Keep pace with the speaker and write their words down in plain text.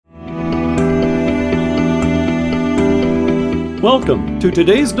Welcome to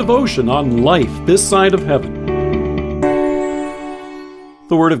today's devotion on life this side of heaven.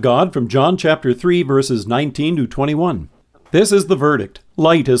 The Word of God from John chapter 3, verses 19 to 21. This is the verdict.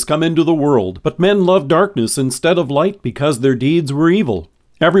 Light has come into the world, but men love darkness instead of light because their deeds were evil.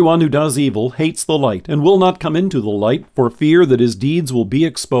 Everyone who does evil hates the light and will not come into the light for fear that his deeds will be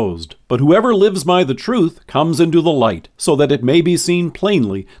exposed. But whoever lives by the truth comes into the light, so that it may be seen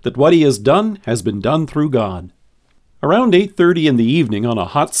plainly that what he has been done through God. Around 8:30 in the evening on a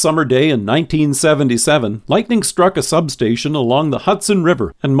hot summer day in 1977, lightning struck a substation along the Hudson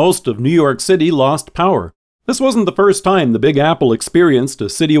River, and most of New York City lost power. This wasn't the first time the Big Apple experienced a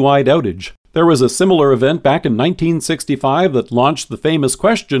citywide outage. There was a similar event back in 1965 that launched the famous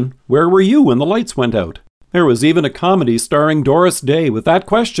question, "Where were you when the lights went out?" There was even a comedy starring Doris Day with that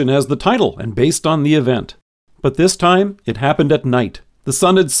question as the title and based on the event. But this time, it happened at night. The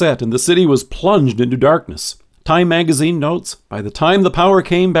sun had set and the city was plunged into darkness. Time magazine notes, by the time the power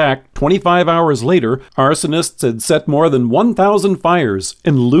came back, 25 hours later, arsonists had set more than 1,000 fires,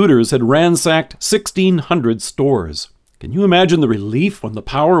 and looters had ransacked 1,600 stores. Can you imagine the relief when the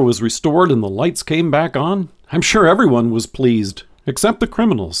power was restored and the lights came back on? I'm sure everyone was pleased, except the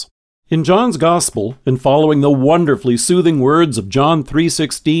criminals. In John's Gospel, and following the wonderfully soothing words of John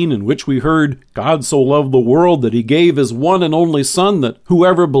 3:16, in which we heard, "God so loved the world that he gave his one and only Son, that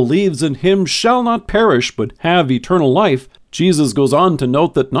whoever believes in him shall not perish but have eternal life," Jesus goes on to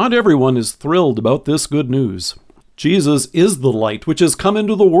note that not everyone is thrilled about this good news. Jesus is the light which has come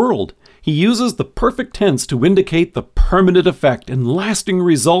into the world. He uses the perfect tense to indicate the permanent effect and lasting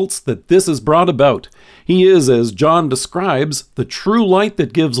results that this has brought about. He is, as John describes, the true light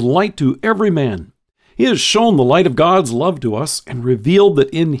that gives light to every man. He has shown the light of God's love to us and revealed that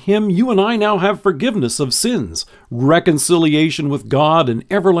in him you and I now have forgiveness of sins, reconciliation with God, and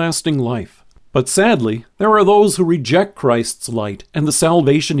everlasting life. But sadly, there are those who reject Christ's light and the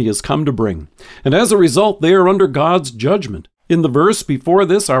salvation he has come to bring, and as a result they are under God's judgment. In the verse before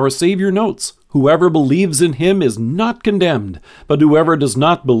this, our Savior notes, "Whoever believes in him is not condemned, but whoever does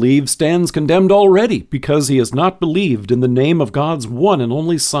not believe stands condemned already, because he has not believed in the name of God's one and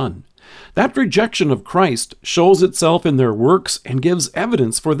only Son." That rejection of Christ shows itself in their works and gives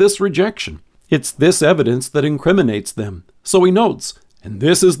evidence for this rejection. It's this evidence that incriminates them. So he notes, "And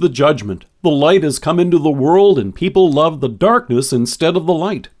this is the judgment. The light has come into the world, and people love the darkness instead of the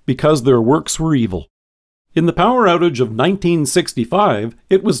light, because their works were evil." In the power outage of 1965,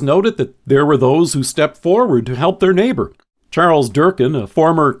 it was noted that there were those who stepped forward to help their neighbor. Charles Durkin, a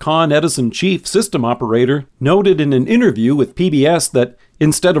former Con Edison chief system operator, noted in an interview with PBS that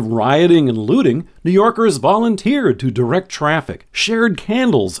instead of rioting and looting, New Yorkers volunteered to direct traffic, shared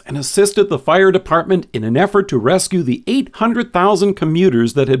candles, and assisted the fire department in an effort to rescue the 800,000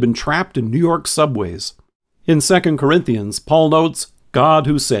 commuters that had been trapped in New York subways. In 2 Corinthians, Paul notes, "God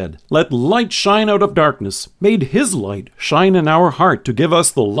who said, 'Let light shine out of darkness,' made his light shine in our heart to give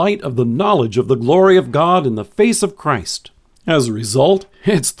us the light of the knowledge of the glory of God in the face of Christ." As a result,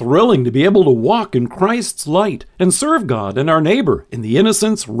 it's thrilling to be able to walk in Christ's light and serve God and our neighbor in the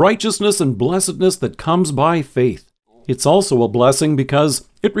innocence, righteousness, and blessedness that comes by faith. It's also a blessing because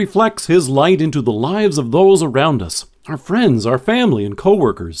it reflects his light into the lives of those around us, our friends, our family, and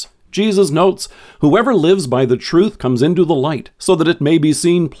co-workers. Jesus notes, "Whoever lives by the truth comes into the light, so that it may be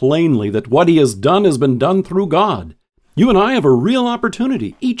seen plainly that what he has been done through God." You and I have a real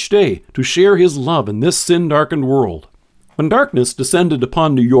opportunity each day to share his love in this sin-darkened world. When darkness descended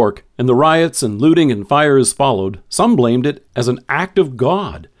upon New York and the riots and looting and fires followed, some blamed it as an act of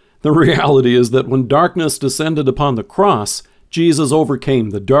God. The reality is that when darkness descended upon the cross, Jesus overcame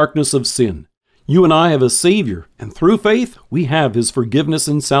the darkness of sin. You and I have a Savior, and through faith, we have his forgiveness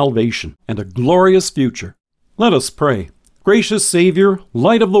and salvation, and a glorious future. Let us pray. Gracious Savior,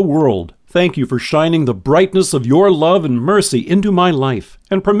 light of the world, thank you for shining the brightness of your love and mercy into my life,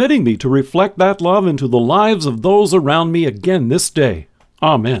 and permitting me to reflect that love into the lives of those around me again this day.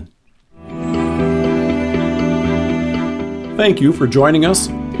 Amen. Thank you for joining us.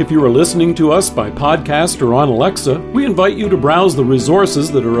 If you are listening to us by podcast or on Alexa, we invite you to browse the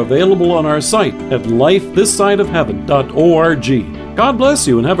resources that are available on our site at lifethissideofheaven.org. God bless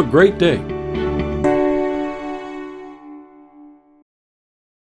you and have a great day.